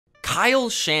Kyle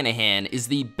Shanahan is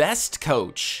the best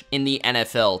coach in the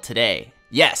NFL today.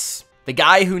 Yes, the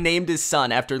guy who named his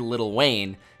son after Lil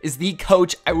Wayne is the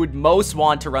coach I would most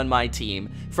want to run my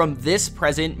team from this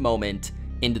present moment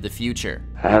into the future.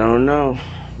 I don't know,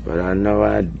 but I know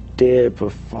I did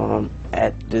perform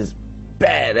at this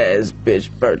badass bitch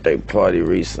birthday party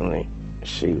recently.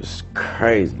 She was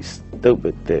crazy,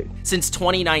 stupid thick. Since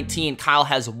 2019, Kyle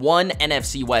has one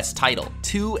NFC West title,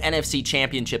 2 NFC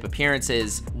Championship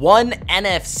appearances, 1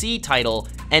 NFC title,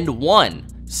 and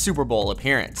 1 Super Bowl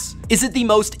appearance. Is it the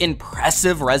most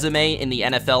impressive resume in the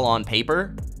NFL on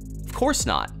paper? Of course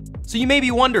not. So you may be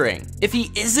wondering, if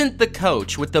he isn't the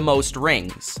coach with the most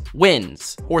rings,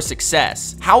 wins, or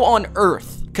success, how on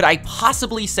earth could I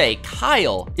possibly say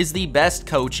Kyle is the best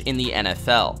coach in the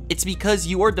NFL? It's because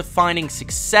you are defining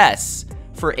success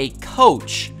for a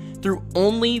coach through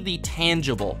only the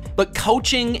tangible. But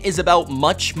coaching is about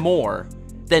much more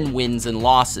than wins and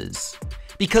losses.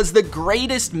 Because the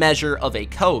greatest measure of a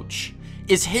coach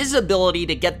is his ability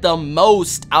to get the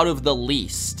most out of the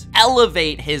least,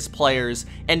 elevate his players,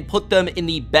 and put them in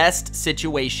the best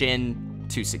situation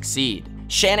to succeed.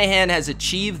 Shanahan has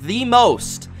achieved the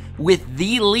most with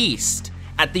the least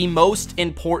at the most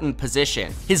important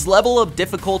position. His level of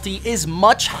difficulty is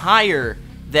much higher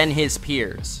than his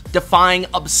peers, defying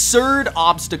absurd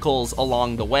obstacles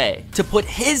along the way to put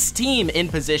his team in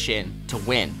position to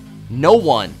win. No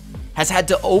one has had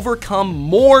to overcome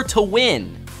more to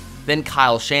win than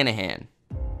Kyle Shanahan.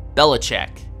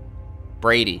 Belichick,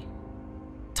 Brady,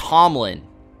 Tomlin,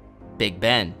 Big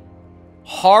Ben,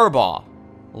 Harbaugh,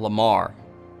 Lamar,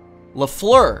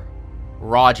 LaFleur,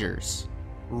 Rodgers,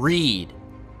 Reed,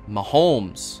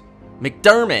 Mahomes,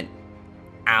 McDermott,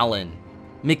 Allen,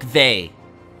 McVay,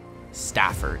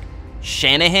 Stafford,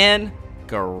 Shanahan,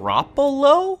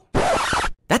 Garoppolo?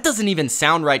 That doesn't even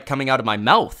sound right coming out of my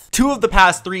mouth. 2 of the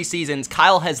past 3 seasons,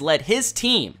 Kyle has led his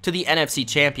team to the NFC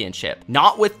Championship.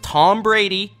 Not with Tom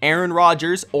Brady, Aaron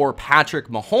Rodgers, or Patrick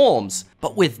Mahomes,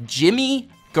 but with Jimmy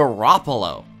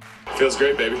Garoppolo. Feels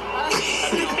great, baby.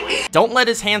 Don't let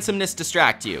his handsomeness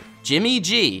distract you. Jimmy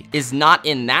G is not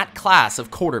in that class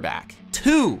of quarterback.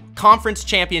 2 conference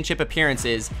championship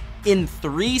appearances in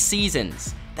 3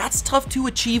 seasons. That's tough to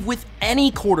achieve with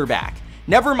any quarterback.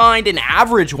 Never mind an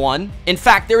average one. In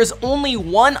fact, there is only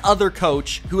one other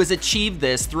coach who has achieved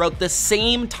this throughout the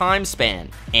same time span,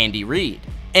 Andy Reid.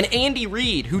 And Andy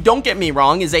Reid, who, don't get me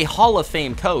wrong, is a Hall of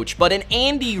Fame coach, but an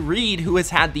Andy Reid who has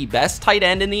had the best tight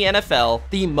end in the NFL,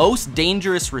 the most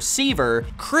dangerous receiver,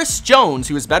 Chris Jones,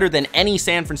 who is better than any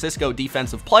San Francisco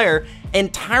defensive player,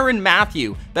 and Tyrann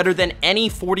Mathieu, better than any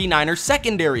 49er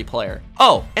secondary player.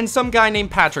 Oh, and some guy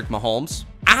named Patrick Mahomes.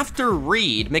 After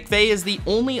Reid, McVay is the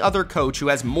only other coach who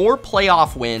has more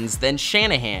playoff wins than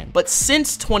Shanahan. But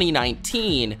since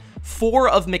 2019, 4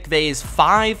 of McVay's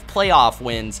 5 playoff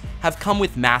wins have come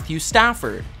with Matthew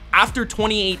Stafford. After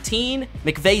 2018,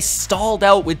 McVay stalled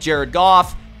out with Jared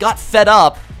Goff, got fed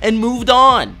up, and moved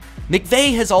on.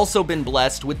 McVay has also been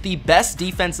blessed with the best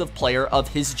defensive player of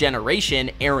his generation,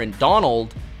 Aaron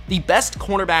Donald, the best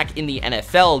cornerback in the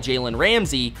NFL, Jalen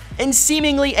Ramsey, and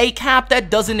seemingly a cap that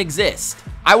doesn't exist.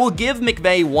 I will give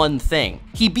McVay one thing.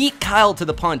 He beat Kyle to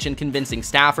the punch in convincing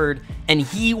Stafford, and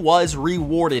he was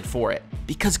rewarded for it,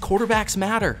 because quarterbacks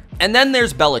matter. And then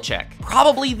there's Belichick,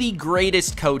 probably the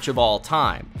greatest coach of all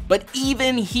time. But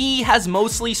even he has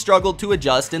mostly struggled to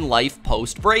adjust in life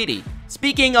post-Brady.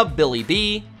 Speaking of Billy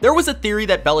B, there was a theory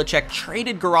that Belichick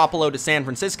traded Garoppolo to San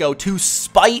Francisco to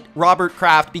spite Robert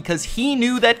Kraft because he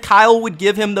knew that Kyle would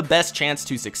give him the best chance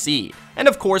to succeed. And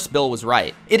of course, Bill was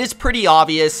right. It is pretty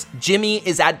obvious Jimmy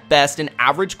is at best an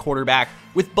average quarterback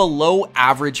with below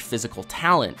average physical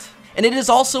talent. And it is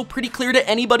also pretty clear to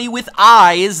anybody with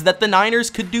eyes that the Niners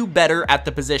could do better at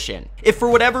the position. If for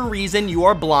whatever reason you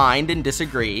are blind and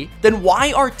disagree, then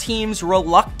why are teams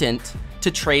reluctant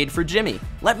to trade for Jimmy?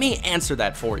 Let me answer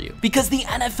that for you. Because the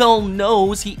NFL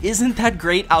knows he isn't that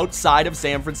great outside of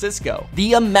San Francisco.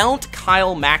 The amount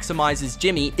Kyle maximizes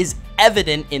Jimmy is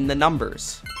evident in the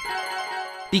numbers.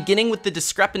 Beginning with the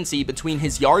discrepancy between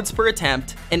his yards per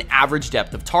attempt and average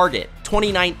depth of target.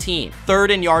 2019, 3rd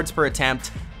in yards per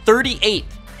attempt, 38th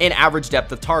in average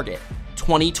depth of target.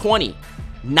 2020,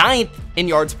 9th in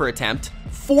yards per attempt,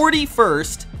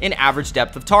 41st in average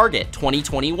depth of target.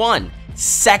 2021,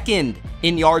 2nd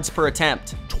in yards per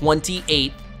attempt,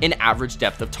 28th in average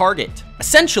depth of target.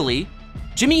 Essentially,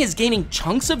 Jimmy is gaining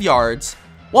chunks of yards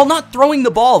while not throwing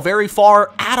the ball very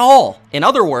far at all. In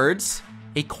other words,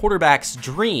 a quarterback's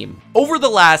dream. Over the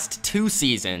last 2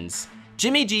 seasons,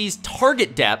 Jimmy G's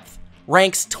target depth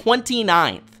ranks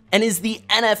 29th and is the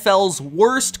NFL's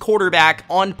worst quarterback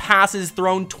on passes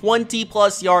thrown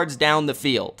 20+ yards down the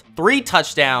field. 3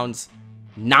 touchdowns,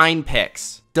 9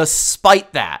 picks.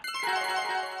 Despite that,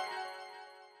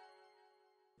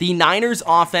 the Niners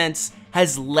offense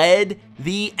has led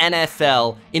the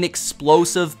NFL in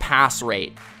explosive pass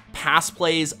rate, pass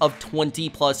plays of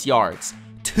 20+ yards,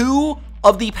 2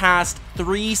 of the past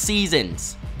 3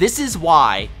 seasons. This is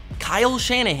why Kyle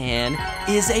Shanahan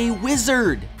is a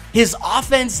wizard. His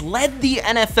offense led the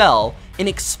NFL in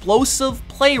explosive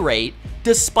play rate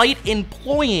despite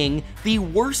employing the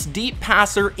worst deep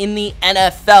passer in the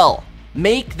NFL.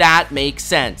 Make that make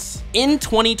sense. In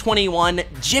 2021,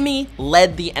 Jimmy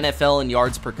led the NFL in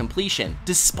yards per completion,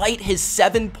 despite his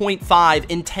 7.5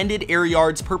 intended air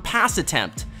yards per pass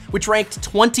attempt, which ranked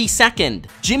 22nd.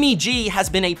 Jimmy G has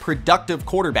been a productive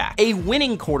quarterback, a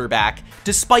winning quarterback,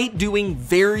 despite doing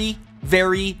very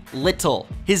little.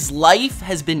 His life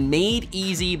has been made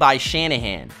easy by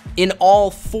Shanahan. In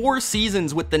all 4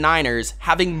 seasons with the Niners,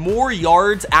 having more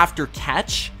yards after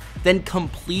catch than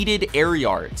completed air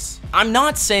yards. I'm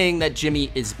not saying that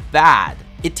Jimmy is bad.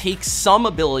 It takes some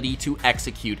ability to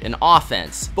execute an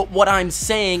offense. But what I'm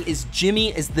saying is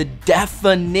Jimmy is the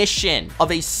definition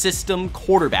of a system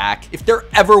quarterback if there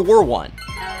ever were one.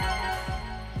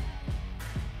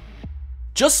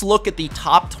 Just look at the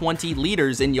top 20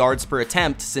 leaders in yards per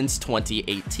attempt since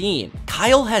 2018.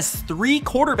 Kyle has 3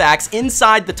 quarterbacks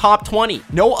inside the top 20.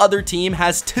 No other team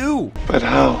has 2. But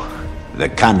how? The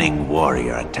cunning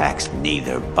warrior attacks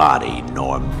neither body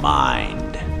nor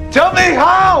mind. Tell me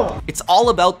how! It's all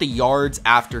about the yards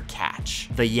after catch,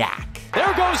 the yak.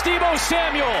 There goes Deebo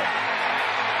Samuel.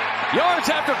 Yards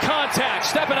after contact,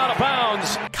 stepping out of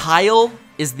bounds. Kyle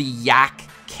is the yak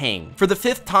king. For the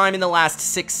 5th time in the last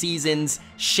 6 seasons,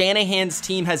 Shanahan's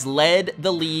team has led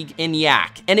the league in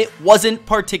yak, and it wasn't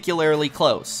particularly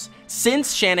close.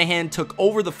 Since Shanahan took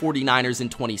over the 49ers in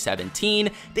 2017,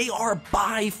 they are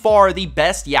by far the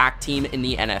best yak team in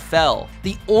the NFL.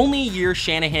 The only year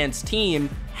Shanahan's team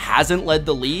hasn't led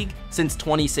the league since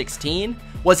 2016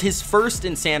 was his first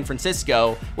in San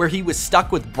Francisco, where he was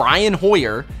stuck with Brian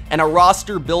Hoyer and a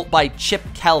roster built by Chip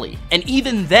Kelly. And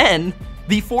even then,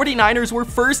 the 49ers were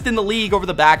first in the league over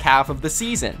the back half of the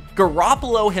season.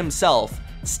 Garoppolo himself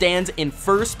stands in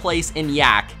first place in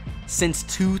yak since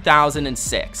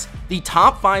 2006. The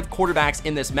top 5 quarterbacks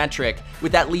in this metric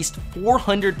with at least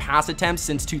 400 pass attempts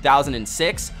since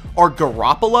 2006 are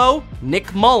Garoppolo,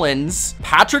 Nick Mullins,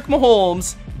 Patrick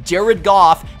Mahomes, Jared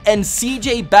Goff, and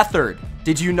CJ Beathard.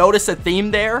 Did you notice a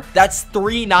theme there? That's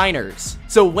 3 Niners.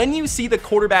 So when you see the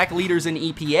quarterback leaders in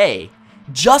EPA,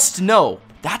 just know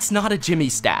that's not a Jimmy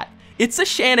stat. It's a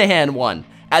Shanahan one,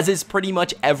 as is pretty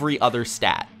much every other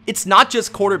stat. It's not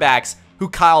just quarterbacks who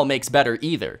Kyle makes better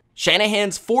either.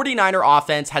 Shanahan's 49er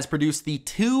offense has produced the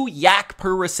 2 yak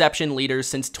per reception leaders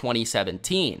since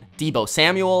 2017, Deebo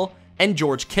Samuel and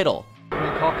George Kittle. Can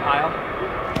we call Kyle?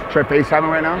 Should I FaceTime him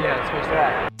right now? Yeah, let's do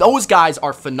that. Those guys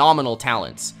are phenomenal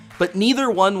talents, but neither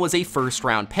one was a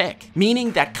first-round pick,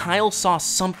 meaning that Kyle saw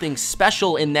something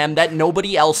special in them that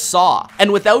nobody else saw.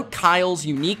 And without Kyle's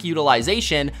unique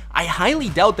utilization, I highly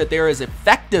doubt that they're as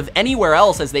effective anywhere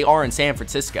else as they are in San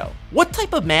Francisco. What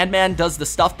type of madman does the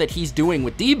stuff that he's doing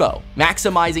with Deebo,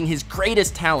 maximizing his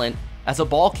greatest talent as a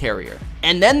ball carrier?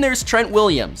 And then there's Trent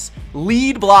Williams,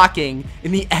 lead blocking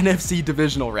in the NFC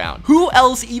divisional round. Who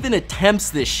else even attempts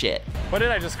this shit? What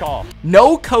did I just call?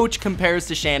 No coach compares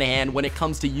to Shanahan when it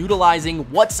comes to utilizing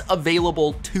what's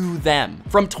available to them.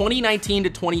 From 2019 to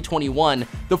 2021,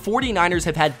 the 49ers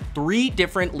have had 3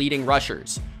 different leading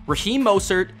rushers: Raheem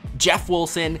Mostert, Jeff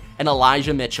Wilson, and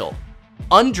Elijah Mitchell.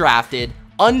 Undrafted,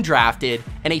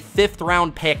 and a 5th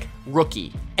round pick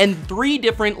rookie. And 3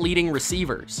 different leading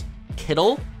receivers: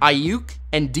 Kittle, Ayuk,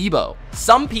 and Deebo.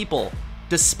 Some people,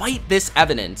 despite this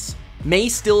evidence, may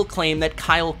still claim that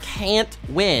Kyle can't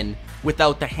win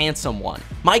without the handsome one.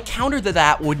 My counter to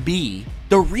that would be,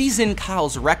 the reason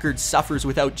Kyle's record suffers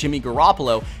without Jimmy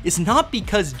Garoppolo is not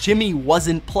because Jimmy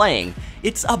wasn't playing,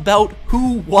 it's about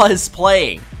who was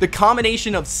playing. The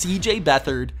combination of CJ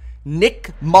Beathard,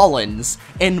 Nick Mullins,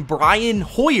 and Brian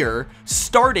Hoyer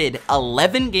started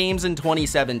 11 games in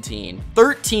 2017,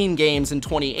 13 games in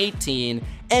 2018,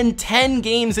 and 10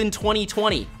 games in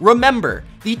 2020. Remember,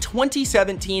 the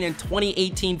 2017 and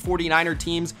 2018 49er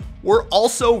teams were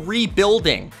also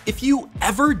rebuilding. If you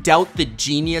ever doubt the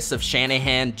genius of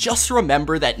Shanahan, just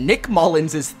remember that Nick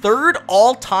Mullins is 3rd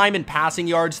all-time in passing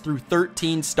yards through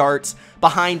 13 starts,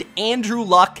 behind Andrew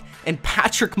Luck and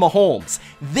Patrick Mahomes.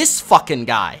 This fucking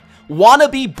guy.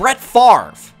 Wannabe Brett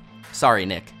Favre. Sorry,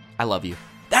 Nick. I love you.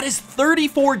 That is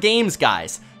 34 games,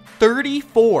 guys.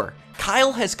 34.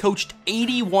 Kyle has coached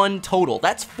 81 total.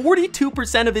 That's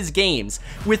 42% of his games,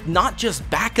 with not just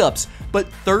backups, but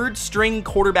third string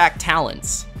quarterback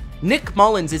talents. Nick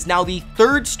Mullins is now the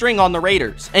third string on the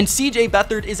Raiders, and CJ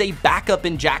Beathard is a backup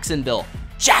in Jacksonville.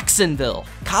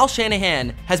 Kyle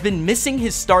Shanahan has been missing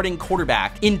his starting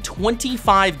quarterback in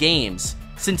 25 games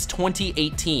since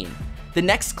 2018. The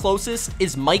next closest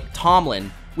is Mike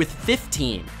Tomlin with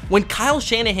 15. When Kyle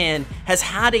Shanahan has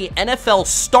had a NFL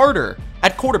starter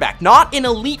at quarterback, not an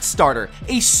elite starter,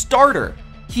 a starter,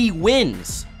 he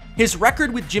wins. His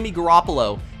record with Jimmy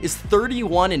Garoppolo is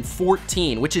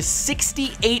 31-14, which is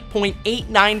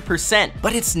 68.89%.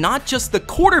 But it's not just the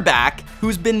quarterback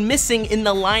who's been missing in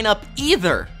the lineup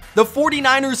either. The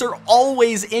 49ers are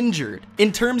always injured.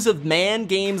 In terms of man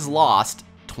games lost,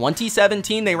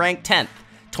 2017 they ranked 10th,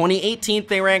 2018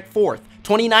 they ranked 4th,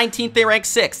 2019 they ranked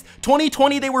 6th,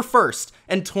 2020 they were 1st,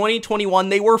 and 2021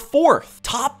 they were 4th.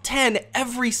 Top 10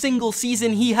 every single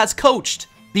season he has coached.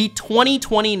 The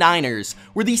 2020 Niners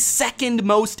were the second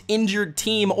most injured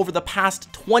team over the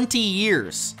past 20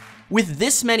 years. With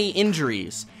this many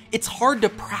injuries, it's hard to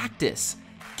practice,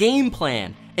 game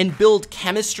plan, and build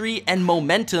chemistry and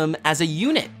momentum as a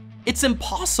unit. It's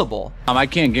impossible. I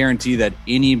can't guarantee that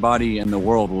anybody in the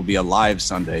world will be alive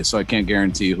Sunday, so I can't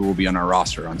guarantee who will be on our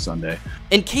roster on Sunday.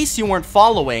 In case you weren't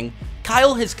following,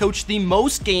 Kyle has coached the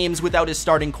most games without his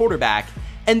starting quarterback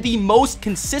and the most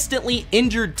consistently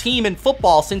injured team in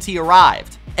football since he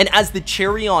arrived. And as the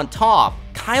cherry on top,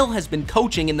 Kyle has been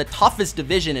coaching in the toughest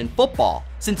division in football.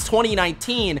 Since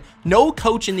 2019, no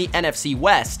coach in the NFC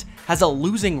West has a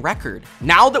losing record.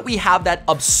 Now that we have that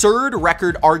absurd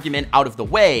record argument out of the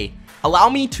way, allow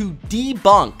me to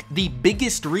debunk the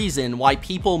biggest reason why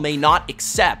people may not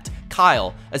accept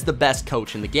Kyle as the best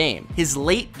coach in the game: his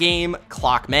late game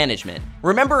clock management.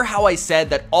 Remember how I said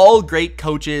that all great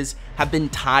coaches have been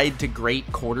tied to great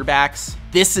quarterbacks?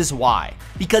 This is why.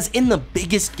 Because in the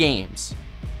biggest games,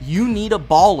 you need a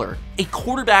baller, a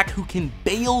quarterback who can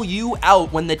bail you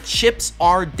out when the chips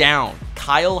are down.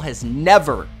 Kyle has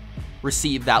never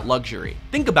received that luxury.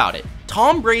 Think about it.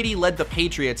 Tom Brady led the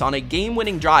Patriots on a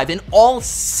game-winning drive in all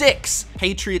 6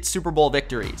 Patriots Super Bowl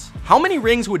victories. How many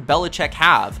rings would Belichick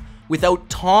have without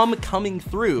Tom coming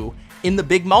through in the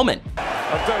big moment?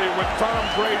 I'll tell you, what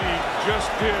Tom Brady just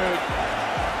did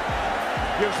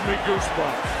gives me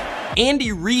goosebumps.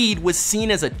 Andy Reid was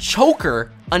seen as a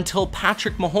choker until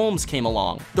Patrick Mahomes came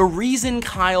along. The reason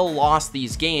Kyle lost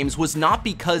these games was not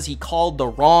because he called the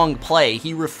wrong play,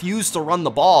 he refused to run the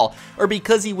ball, or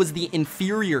because he was the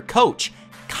inferior coach.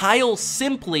 Kyle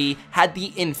simply had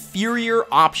the inferior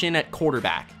option at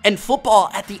quarterback. And football,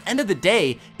 at the end of the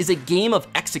day, is a game of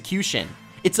execution.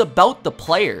 It's about the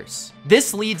players.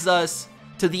 This leads us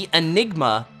to the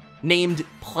enigma named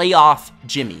Playoff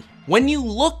Jimmy. When you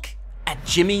look at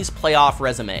Jimmy's playoff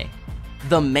resume,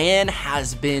 the man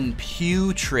has been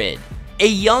putrid. A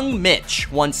young Mitch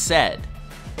once said,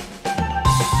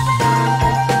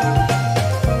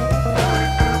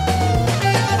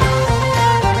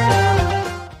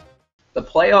 the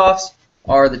playoffs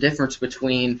are the difference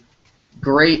between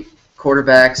great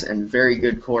quarterbacks and very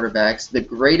good quarterbacks, the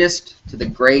greatest to the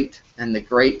great, and the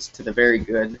great to the very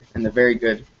good, and the very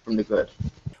good from the good.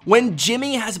 When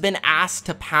Jimmy has been asked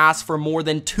to pass for more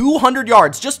than 200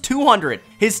 yards, just 200,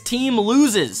 his team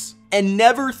loses, and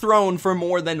never thrown for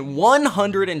more than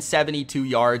 172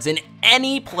 yards in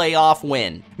any playoff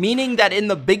win, meaning that in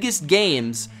the biggest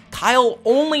games, Kyle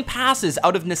only passes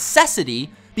out of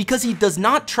necessity because he does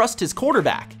not trust his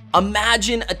quarterback.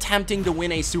 Imagine attempting to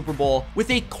win a Super Bowl with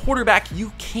a quarterback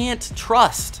you can't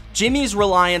trust. Jimmy's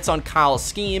reliance on Kyle's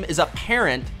scheme is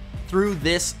apparent through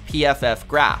this PFF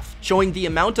graph, showing the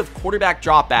amount of quarterback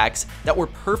dropbacks that were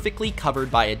perfectly covered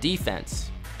by a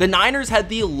defense. The Niners had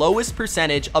the lowest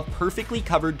percentage of perfectly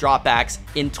covered dropbacks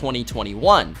in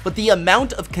 2021, but the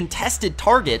amount of contested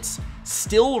targets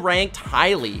still ranked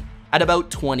highly at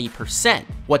about 20%.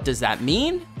 What does that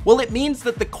mean? Well, it means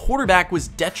that the quarterback was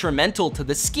detrimental to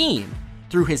the scheme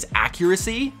through his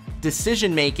accuracy,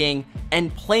 decision-making,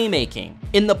 and playmaking.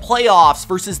 In the playoffs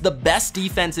versus the best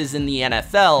defenses in the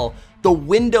NFL, the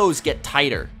windows get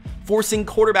tighter, forcing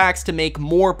quarterbacks to make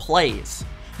more plays.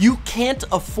 You can't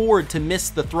afford to miss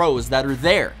the throws that are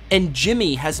there, and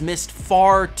Jimmy has missed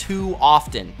far too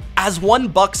often. As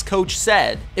one Bucs coach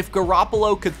said, if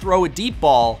Garoppolo could throw a deep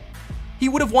ball, he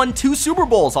would have won 2 Super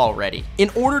Bowls already.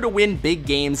 In order to win big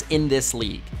games in this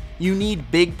league, you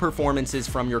need big performances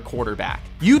from your quarterback.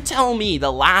 You tell me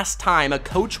the last time a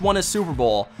coach won a Super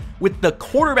Bowl with the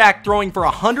quarterback throwing for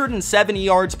 170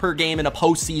 yards per game in a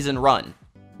postseason run.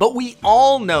 But we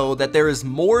all know that there is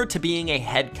more to being a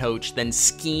head coach than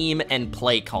scheme and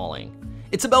play calling.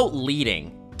 It's about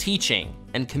leading, teaching,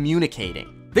 and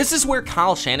communicating. This is where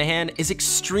Kyle Shanahan is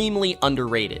extremely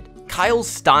underrated. Kyle's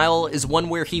style is one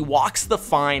where he walks the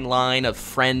fine line of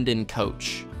friend and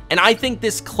coach. And I think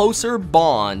this closer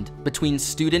bond between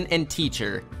student and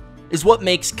teacher is what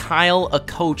makes Kyle a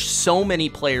coach so many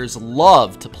players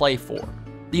love to play for.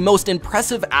 The most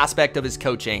impressive aspect of his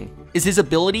coaching is his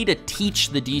ability to teach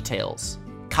the details.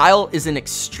 Kyle is an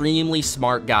extremely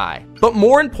smart guy, but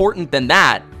more important than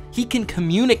that, he can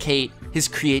communicate his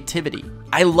creativity.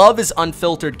 I love his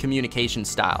unfiltered communication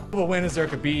style. A win as there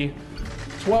could be,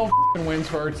 12 wins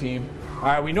for our team. All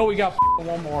right, we know we got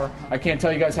one more. I can't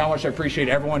tell you guys how much I appreciate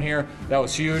everyone here. That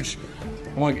was huge.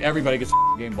 I want everybody gets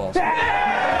game balls.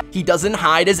 He doesn't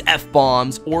hide his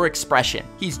F-bombs or expression.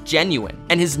 He's genuine,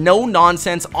 and his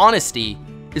no-nonsense honesty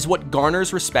is what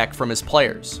garners respect from his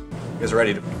players. You guys are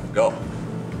ready to go.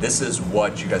 This is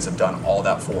what you guys have done all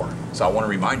that for. So I want to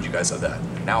remind you guys of that.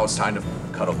 Now it's time to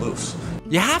cut it loose.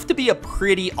 You have to be a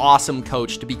pretty awesome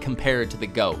coach to be compared to the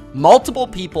GOAT. Multiple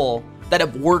people that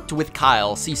have worked with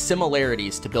Kyle see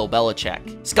similarities to Bill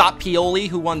Belichick. Scott Pioli,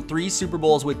 who won 3 Super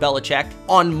Bowls with Belichick,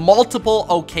 on multiple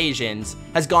occasions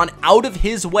has gone out of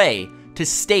his way to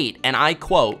state, and I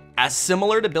quote, "as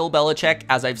similar to Bill Belichick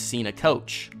as I've seen a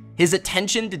coach." His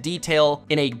attention to detail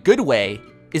in a good way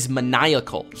is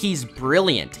maniacal. He's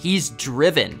brilliant, he's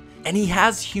driven, and he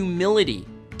has humility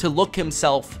to look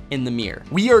himself in the mirror.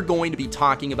 We are going to be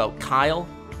talking about Kyle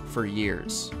for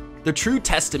years. The true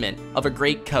testament of a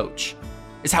great coach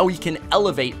is how he can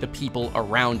elevate the people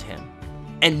around him.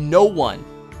 And no one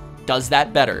does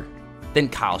that better than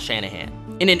Kyle Shanahan.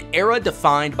 In an era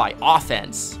defined by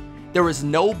offense, there is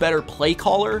no better play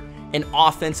caller and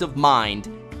offensive mind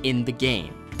in the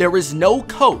game. There is no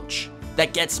coach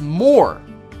that gets more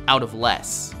out of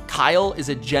less. Kyle is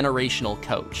a generational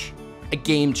coach, a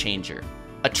game changer,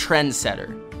 a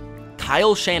trendsetter.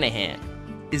 Kyle Shanahan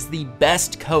is the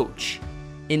best coach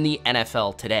in the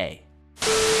NFL today.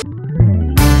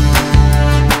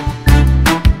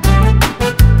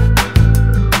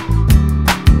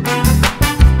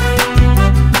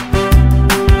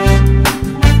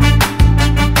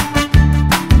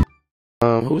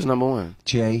 Who's number one?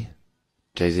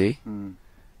 Jay-Z?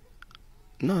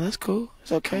 No, that's cool.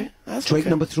 It's okay. That's Drake okay.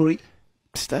 number 3.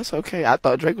 That's okay. I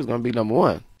thought Drake was gonna be number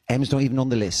 1. M's not even on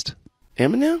the list.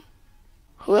 Eminem?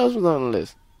 Who else was on the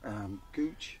list?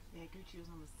 Gooch. Yeah, Gucci was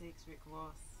on the 6. Rick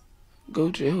Ross.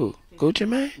 Gucci who? Gucci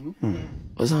Mane?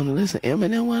 Was on the list and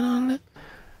Eminem went on it?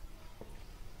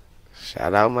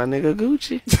 Shout out my nigga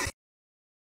Gucci.